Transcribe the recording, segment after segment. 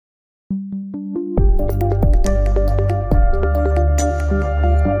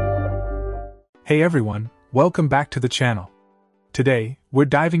Hey everyone, welcome back to the channel. Today, we're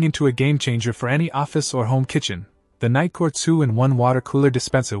diving into a game changer for any office or home kitchen, the Nightcore 2-in-1 water cooler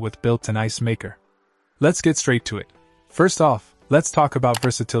dispenser with built-in ice maker. Let's get straight to it. First off, let's talk about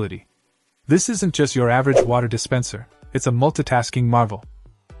versatility. This isn't just your average water dispenser, it's a multitasking marvel.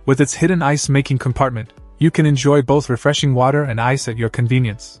 With its hidden ice-making compartment, you can enjoy both refreshing water and ice at your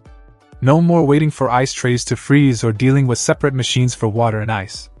convenience. No more waiting for ice trays to freeze or dealing with separate machines for water and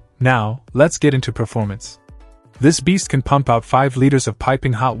ice. Now, let's get into performance. This beast can pump out 5 liters of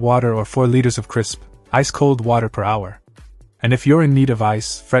piping hot water or 4 liters of crisp, ice-cold water per hour. And if you're in need of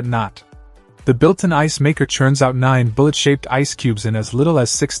ice, fret not. The built-in ice maker churns out 9 bullet-shaped ice cubes in as little as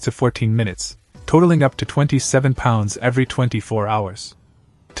 6 to 14 minutes, totaling up to 27 pounds every 24 hours.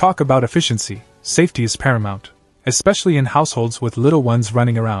 Talk about efficiency, safety is paramount, especially in households with little ones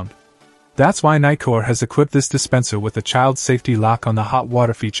running around. That's why Nightcore has equipped this dispenser with a child safety lock on the hot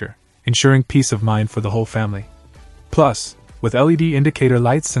water feature, ensuring peace of mind for the whole family. Plus, with LED indicator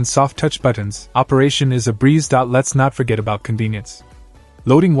lights and soft touch buttons, operation is a breeze. Let's not forget about convenience.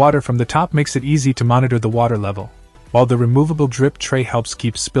 Loading water from the top makes it easy to monitor the water level, while the removable drip tray helps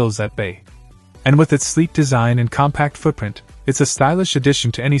keep spills at bay. And with its sleek design and compact footprint, it's a stylish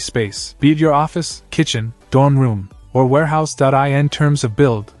addition to any space, be it your office, kitchen, dorm room, or warehouse. In terms of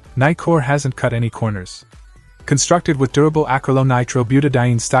build, Nightcore hasn't cut any corners. Constructed with durable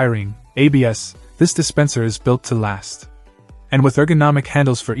acrylonitrile-butadiene styrene, ABS, this dispenser is built to last. And with ergonomic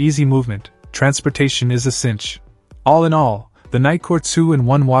handles for easy movement, transportation is a cinch. All in all, the Nightcore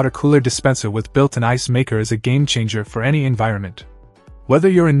 2-in-1 water cooler dispenser with built-in ice maker is a game changer for any environment. Whether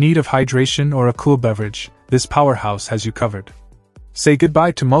you're in need of hydration or a cool beverage, this powerhouse has you covered. Say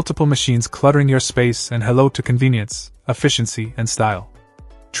goodbye to multiple machines cluttering your space and hello to convenience, efficiency, and style.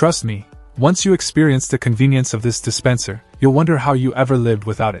 Trust me, once you experience the convenience of this dispenser, you'll wonder how you ever lived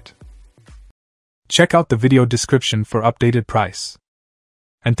without it. Check out the video description for updated price.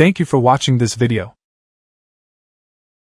 And thank you for watching this video.